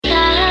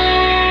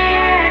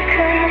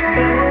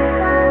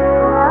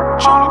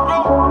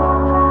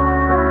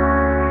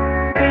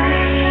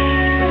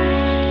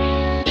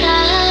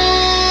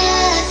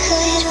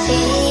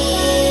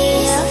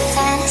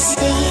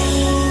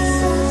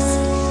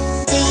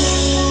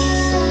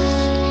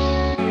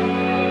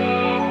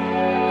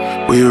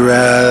We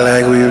ride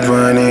like we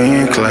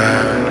Bonnie and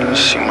Clyde.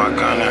 She my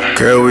gunner.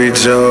 Girl, we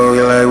joke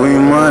like we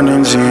Mon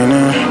and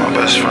Gina. My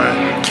best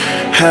friend.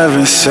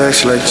 Having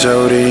sex like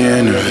Jody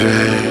and the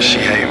vet. She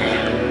hate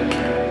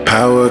me.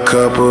 Power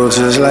couple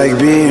just like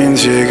B and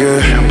Jigga.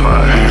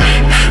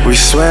 Empire. We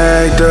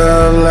swagged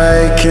up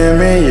like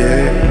Kim and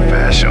yeah.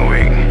 Fashion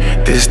week.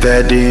 This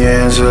that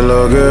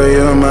D'Angelo, girl,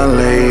 you're my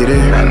lady.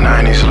 That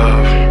 90s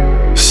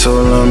love. So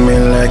love me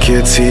like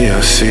your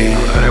TLC.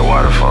 Let it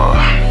waterfall.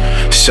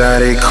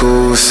 Shawty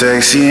cool,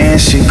 sexy, and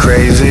she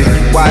crazy.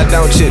 Why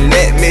don't you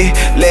let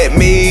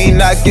me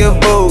knock your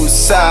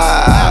boots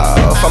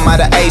off? I'm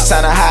out of Ace,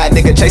 tryna hide,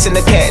 nigga, chasing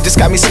the cat, just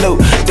got me Snoop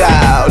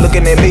Dogg.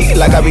 Looking at me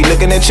like I be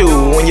looking at you.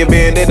 When you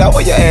bend it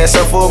over your ass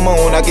up full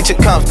moon, I get you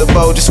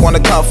comfortable, just wanna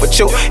comfort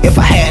you. If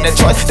I had a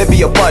choice, there'd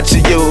be a bunch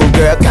of you.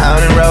 Girl,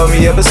 count and roll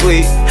me up a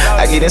sweet.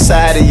 I get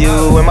inside of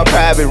you in my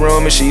private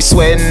room and she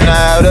sweating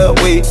out a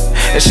week.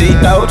 And she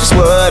know just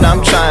what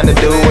I'm trying to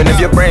do. And if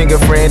you bring a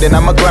friend, then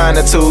I'ma grind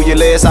her too. Your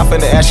legs off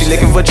in the air, she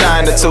licking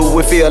vagina too.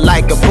 It feel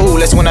like a pool,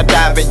 that's when I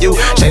dive in you.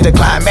 Change the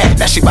climax,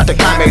 now she bout to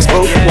climax,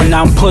 boo. When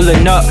I'm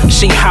pulling up,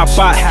 she hop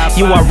out,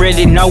 you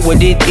already know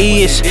what it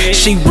is.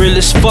 She real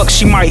as fuck,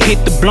 she might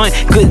hit the blunt.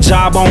 Good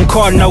job on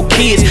car, no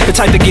kids. The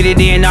type to get it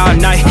in all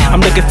night.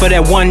 I'm looking for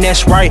that one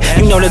that's right.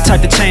 You know the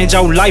type to change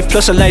your life.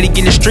 Plus a lady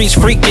in the streets,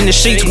 freak in the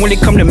sheets. When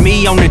it come to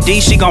me on the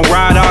D, she gon'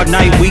 ride all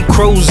night. We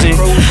cruising,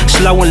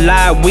 slow and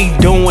live, we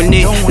doing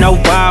it. No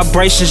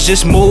vibrations,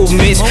 just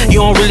movements. You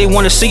don't really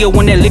wanna see her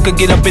when that liquor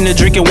get up in the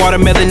drinking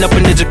watermelon up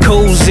in the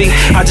jacuzzi.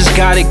 I just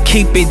gotta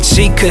keep it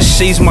G, cause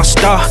she's my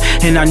star.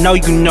 And I know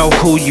you know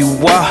who you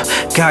are.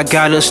 God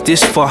got us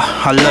this far,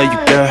 I love you,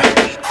 girl.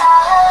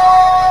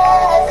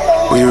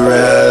 We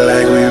ride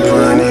like we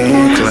Bonnie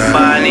and Clyde.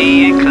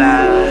 Bonnie and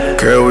Clyde.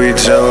 Girl, we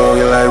joke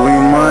like we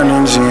Mon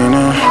and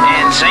Gina.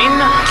 And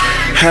Gina.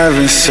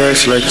 Having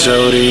sex like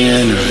Jody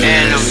and the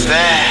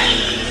vet.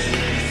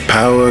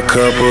 Power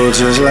couple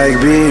just like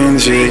B and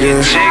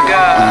Jigga.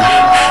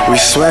 We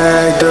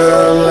swagged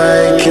up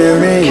like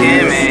Kim and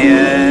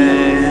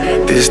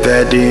yeah. This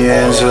that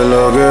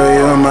D'Angelo, girl,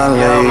 you're my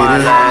lady.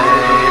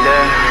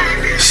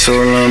 So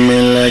love me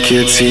like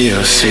your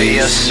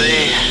TLC.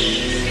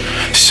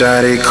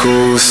 Shawty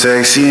cool,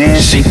 sexy,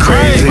 and she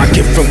crazy. My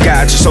gift from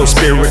God, you're so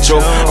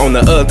spiritual. On the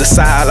other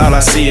side, all I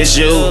see is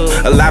you.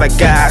 A lot of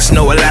guys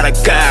know a lot of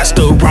guys.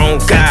 The wrong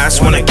guys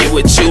wanna get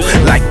with you.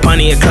 Like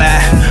Bonnie and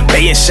Clyde,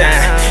 Bay and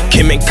Shine,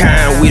 Kim and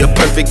Kine, we the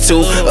perfect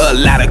two. A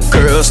lot of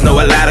girls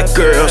know a lot of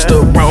girls.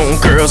 The wrong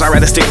girls, I'd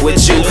rather stick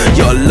with you.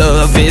 Your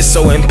love is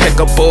so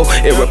impeccable,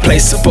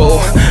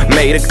 irreplaceable.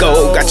 Made a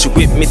goal, got you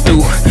with me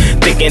through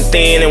thick and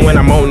thin. And when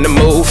I'm on the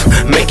move,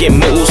 making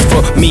moves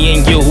for me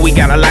and you. We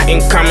got a lot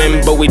in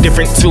common, but we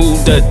different too.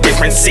 The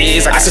difference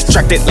is I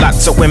subtracted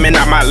lots of women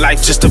out my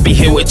life just to be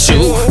here with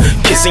you.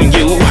 Kissing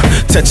you,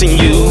 touching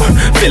you,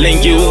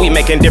 feeling you. We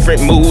making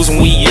different moves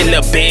when we in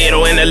the bed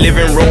or in the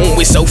living room.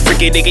 We so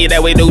freaky dicky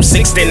that we do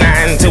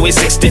 69 till we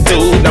 62.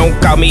 Don't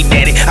call me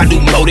daddy, I do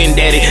more than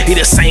daddy. He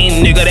the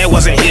same nigga that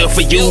wasn't here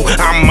for you.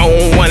 I'm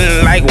on one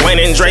like Wayne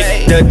and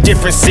Drake. The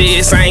difference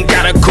is I ain't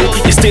got a coupe.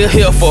 You're still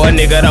here for a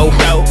nigga though.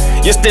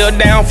 You're still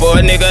down for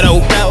a nigga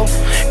though.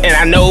 And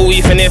I know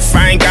even if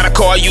I ain't got a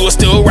car, you will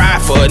still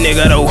ride for a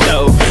nigga though.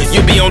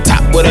 You be on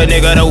top with a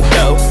nigga though.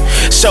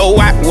 So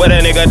what with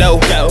a nigga though.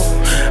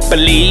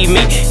 Believe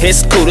me,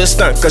 it's cool to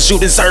stunt, cause you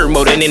deserve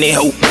more than any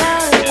hope.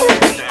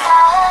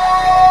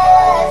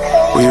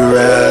 We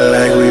ride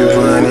like we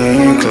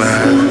Bonnie and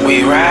Clyde.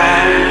 We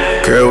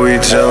ride. Girl, we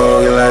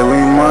joke like we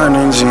Mon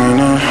and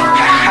Gina.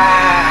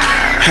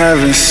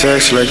 Having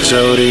sex like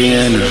Jody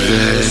and the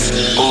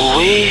vet. Ooh,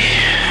 we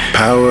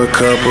Power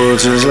couple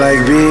just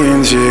like B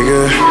and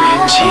Jigga.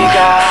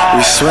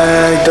 We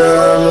swagged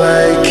up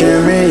like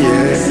Kim and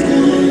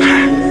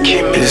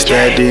yeah. It's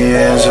that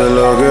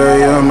D'Angelo, girl,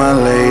 you're my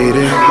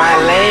lady. my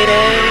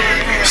lady.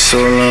 So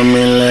love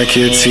me like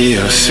your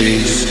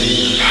TLC.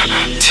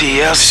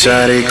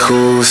 Shawty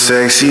cool,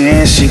 sexy,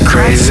 and she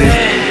crazy.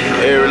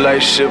 Every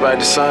relationship I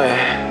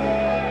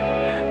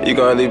decide, you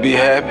gonna either be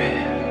happy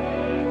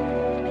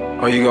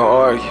or you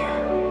gonna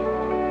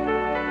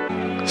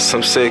argue.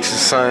 Some sex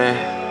is saying,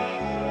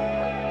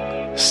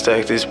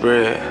 stack this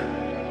bread.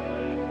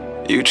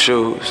 You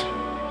choose.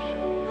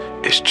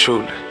 It's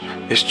truly,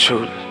 it's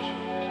truly.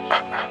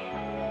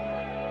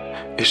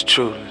 It's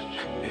truly,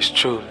 it's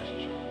truly.